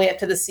maintenance all the way up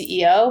to the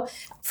CEO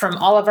from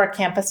all of our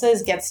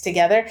campuses gets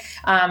together.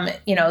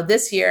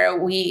 This year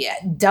we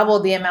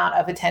doubled the amount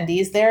of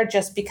attendees there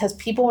just because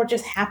people were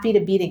just happy to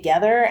be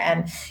together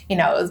and,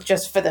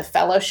 just for the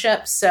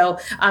fellowship. So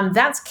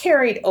that's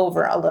carried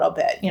over a little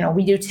bit.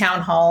 We do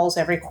town halls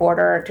every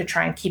quarter to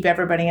try and keep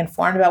everybody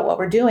informed about what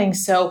we're doing.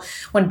 So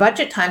when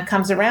budget time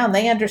comes around,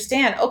 they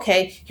understand,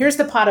 okay, here's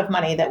the pot of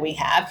money that we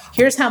have.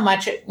 Here's how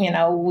much,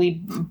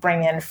 we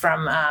bring in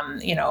from,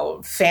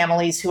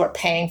 families who are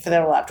paying for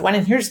their loved one.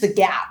 And here's the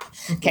gap.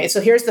 Okay, so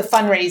here's the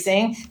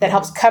fundraising that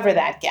helps cover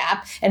that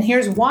gap. And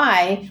here's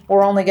why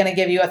we're only going to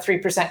give you a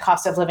 3%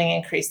 cost of living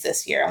increase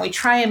this year. And we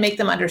try and make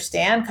them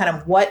understand kind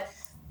of what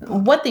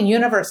the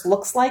universe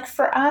looks like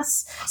for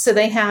us, so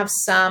they have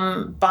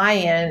some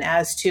buy-in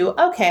as to,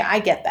 okay, I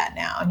get that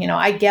now.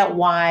 I get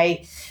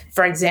why,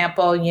 for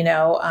example,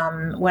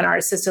 when our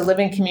assisted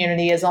living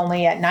community is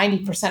only at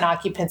 90%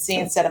 occupancy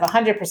instead of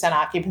 100%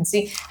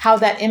 occupancy, how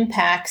that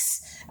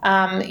impacts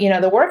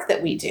the work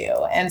that we do.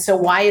 And so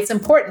why it's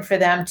important for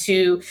them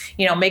to,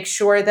 make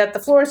sure that the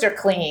floors are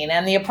clean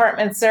and the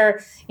apartments are,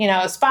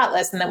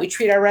 spotless, and that we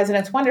treat our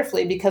residents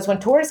wonderfully, because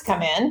when tours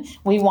come in,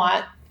 we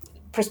want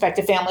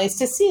prospective families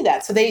to see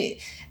that. So they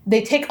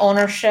take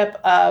ownership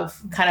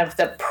of kind of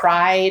the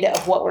pride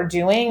of what we're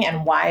doing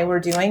and why we're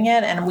doing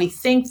it. And we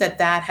think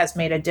that has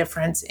made a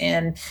difference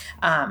in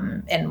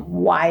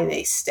why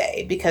they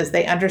stay, because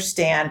they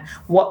understand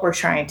what we're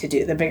trying to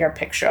do, the bigger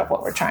picture of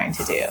what we're trying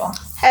to do.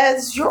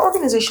 Has your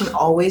organization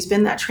always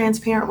been that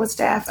transparent with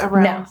staff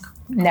around?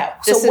 No.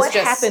 So what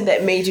happened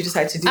that made you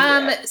decide to do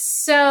that?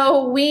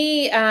 So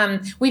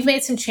we've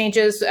made some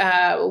changes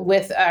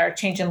with our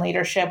change in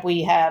leadership.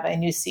 We have a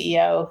new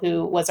CEO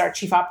who was our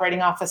chief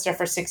operating officer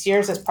for 6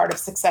 years as part of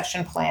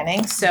succession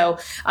planning. So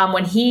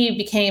when he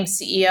became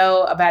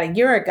CEO about a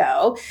year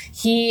ago,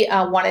 he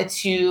wanted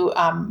to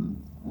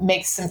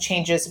make some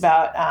changes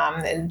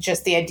about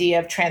just the idea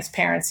of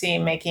transparency,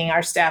 making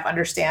our staff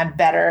understand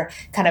better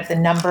kind of the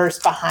numbers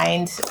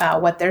behind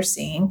what they're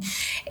seeing.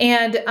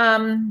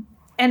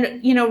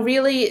 And,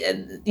 really,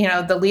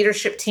 the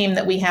leadership team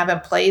that we have in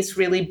place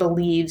really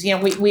believes,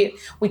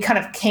 we kind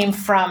of came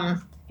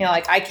from,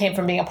 I came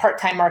from being a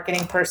part-time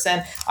marketing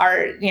person.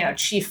 Our,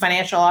 chief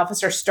financial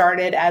officer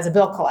started as a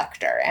bill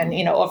collector and,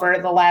 over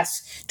the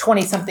last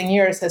 20 something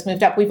years has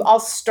moved up. We've all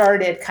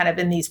started kind of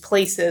in these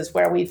places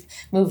where we've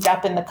moved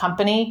up in the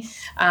company,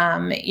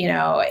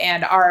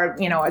 and our,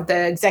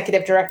 the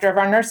executive director of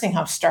our nursing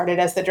home started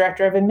as the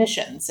director of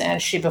admissions.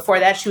 And before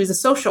that, she was a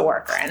social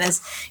worker and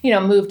has,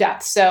 moved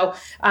up. So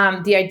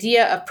the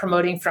idea of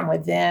promoting from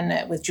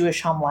within with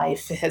Jewish Home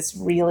Life has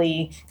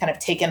really kind of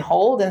taken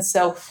hold. And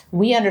so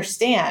we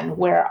understand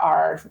where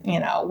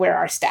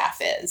our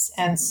staff is.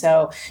 And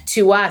so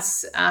to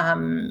us,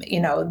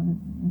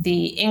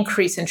 the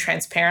increase in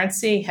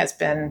transparency has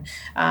been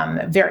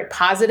very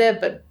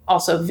positive, but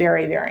also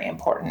very, very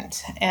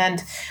important.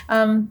 And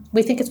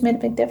we think it's made a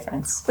big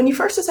difference. When you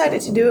first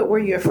decided to do it, were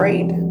you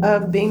afraid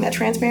of being that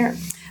transparent?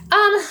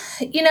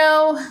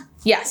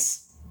 Yes.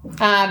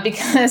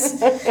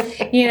 Because,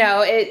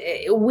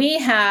 we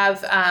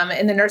have,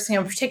 in the nursing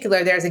home in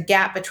particular, there's a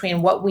gap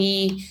between what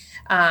we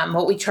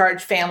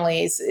charge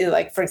families,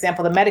 like, for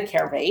example, the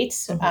Medicare rate,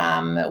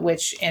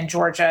 which in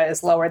Georgia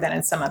is lower than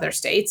in some other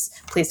states.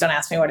 Please don't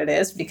ask me what it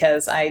is,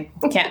 because I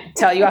can't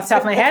tell you off the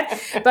top of my head.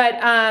 But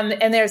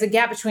and there's a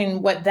gap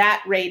between what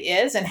that rate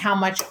is and how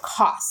much it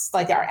costs,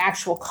 like our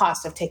actual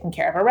cost of taking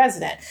care of a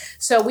resident.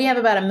 So we have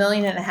about $1.5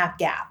 million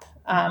gap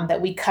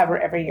that we cover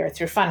every year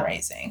through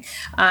fundraising.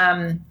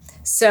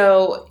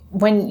 So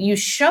when you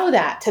show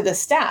that to the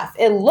staff,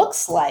 it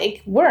looks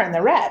like we're in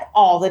the red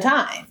all the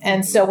time.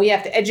 And so we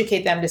have to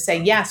educate them to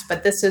say, yes,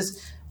 but this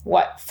is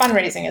what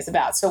fundraising is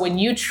about. So when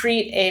you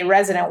treat a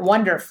resident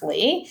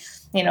wonderfully,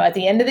 at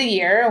the end of the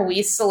year,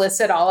 we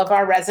solicit all of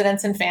our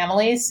residents and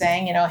families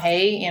saying,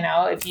 hey,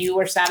 if you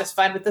were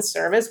satisfied with the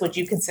service, would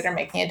you consider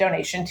making a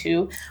donation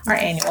to our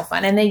annual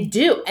fund? And they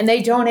do. And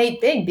they donate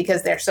big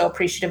because they're so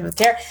appreciative of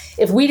care.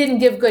 If we didn't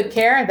give good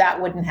care,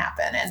 that wouldn't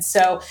happen. And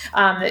so,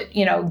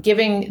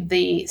 giving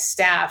the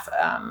staff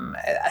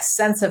a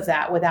sense of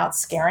that without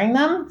scaring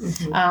them,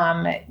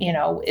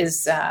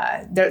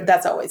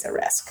 that's always a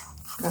risk.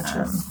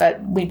 Gotcha.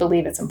 But we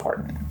believe it's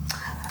important.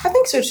 I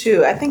think so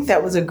too. I think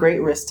that was a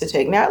great risk to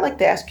take. Now I'd like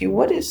to ask you,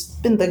 what has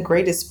been the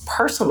greatest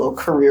personal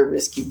career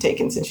risk you've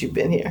taken since you've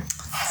been here?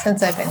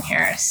 Since I've been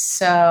here.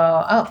 So,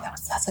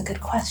 that's a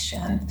good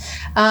question.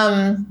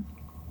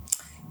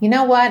 You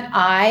know what?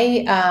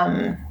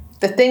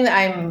 The thing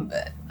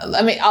that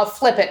I'll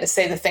flip it to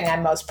say the thing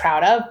I'm most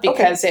proud of,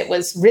 because It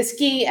was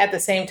risky at the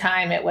same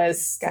time. It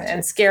was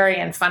and scary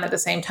and fun at the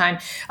same time.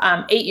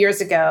 8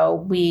 years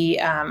ago,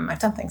 I've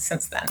done things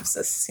since then. So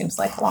this seems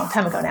like a long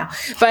time ago now.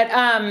 But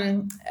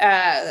I'm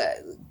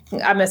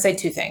going to say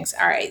two things.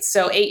 All right.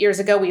 So 8 years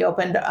ago, we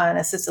opened an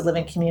assisted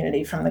living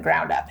community from the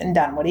ground up in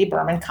Dunwoody,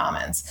 Berman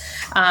Commons.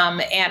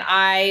 And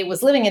I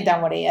was living in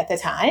Dunwoody at the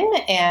time.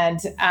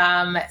 And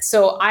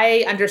so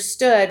I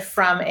understood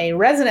from a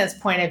resident's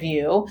point of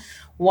view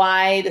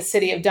why the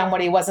city of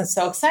Dunwoody wasn't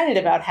so excited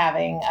about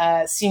having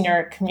a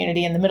senior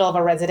community in the middle of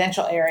a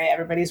residential area.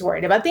 Everybody's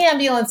worried about the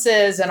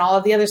ambulances and all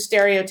of the other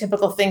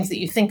stereotypical things that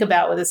you think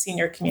about with a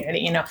senior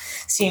community,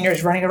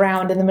 seniors running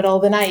around in the middle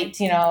of the night,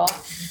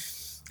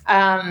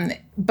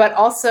 But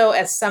also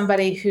as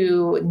somebody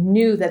who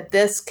knew that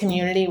this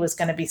community was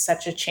going to be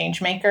such a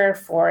change maker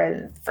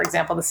for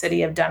example, the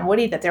city of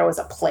Dunwoody, that there was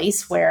a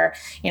place where,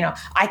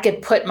 I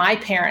could put my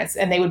parents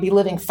and they would be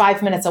living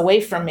 5 minutes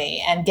away from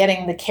me and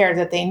getting the care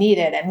that they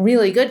needed and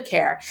really good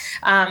care.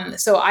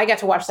 So I got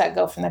to watch that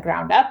go from the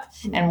ground up.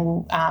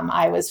 And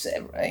I was,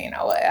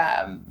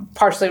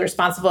 partially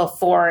responsible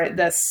for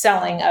the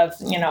selling of,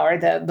 or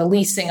the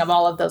leasing of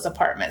all of those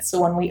apartments.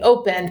 So when we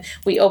opened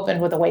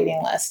with a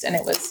waiting list, and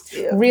it was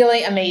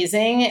really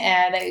amazing,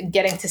 and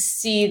getting to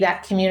see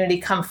that community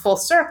come full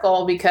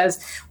circle,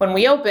 because when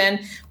we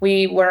opened,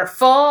 we were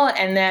full,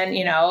 and then,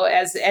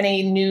 as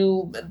any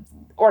new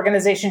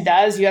organization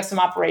does, you have some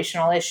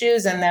operational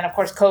issues, and then of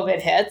course COVID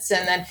hits,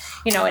 and then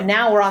and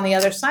now we're on the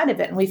other side of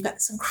it, and we've got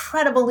this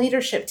incredible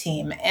leadership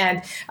team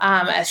and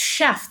a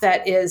chef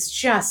that is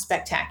just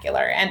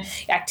spectacular, and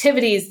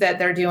activities that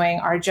they're doing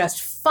are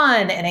just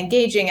fun and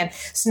engaging. And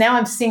so now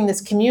I'm seeing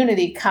this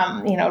community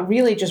come,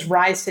 really just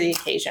rise to the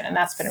occasion, and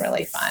that's been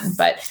really fun.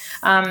 But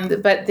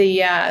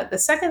the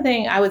second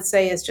thing I would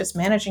say is just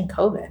managing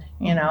COVID.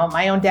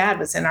 My own dad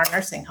was in our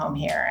nursing home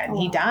here, and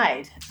he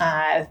died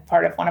as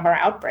part of one of our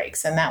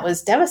outbreaks, and that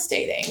was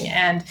devastating.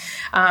 And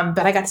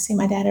but I got to see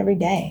my dad every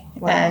day.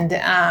 Wow. And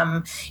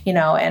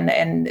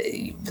and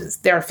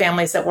there are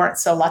families that weren't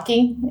so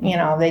lucky.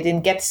 They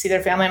didn't get to see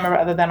their family member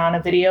other than on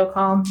a video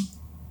call.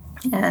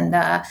 And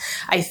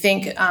I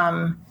think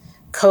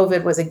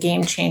COVID was a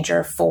game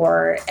changer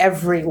for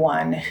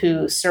everyone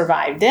who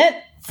survived it,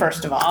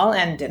 first of all,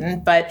 and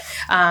didn't. But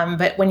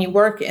when you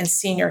work in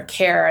senior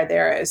care,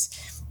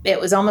 it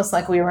was almost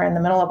like we were in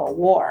the middle of a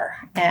war,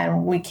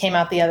 and we came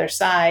out the other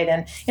side.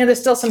 And there's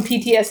still some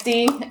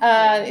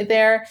PTSD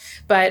there,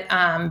 but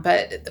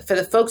for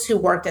the folks who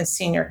worked in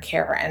senior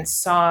care and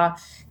saw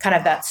kind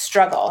of that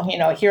struggle,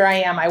 here I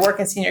am, I work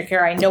in senior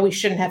care, I know we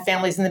shouldn't have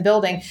families in the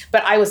building,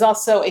 but I was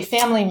also a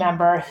family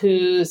member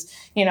whose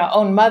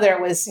own mother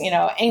was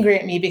angry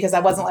at me because I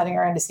wasn't letting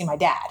her in to see my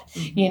dad,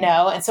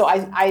 and so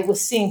I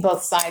was seeing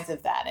both sides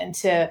of that, and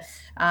to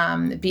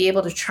be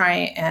able to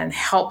try and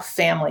help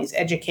families,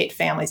 educate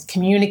families,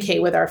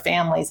 communicate with our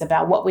families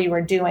about what we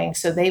were doing,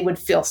 so they would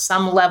feel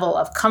some level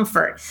of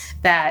comfort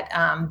that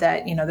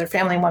their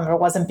family member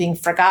wasn't being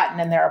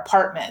forgotten in their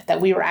apartment, that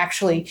we were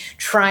actually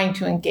trying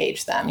to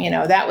engage them.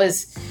 That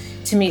was,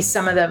 to me,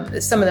 some of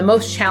the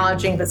most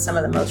challenging, but some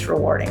of the most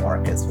rewarding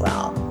work as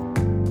well.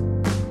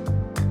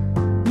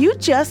 You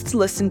just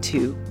listened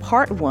to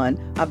part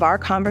 1 of our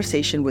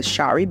conversation with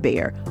Shari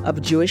Baer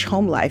of Jewish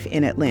Home Life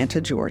in Atlanta,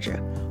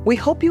 Georgia. We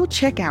hope you'll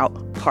check out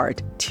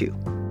part 2.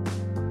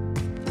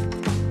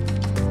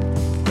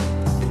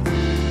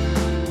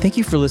 Thank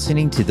you for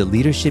listening to the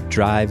Leadership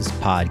Drives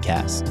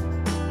podcast.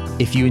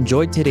 If you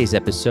enjoyed today's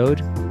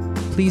episode,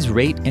 please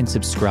rate and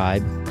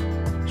subscribe,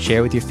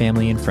 share with your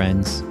family and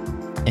friends,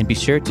 and be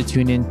sure to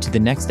tune in to the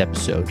next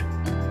episode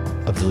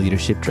of the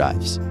Leadership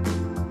Drives.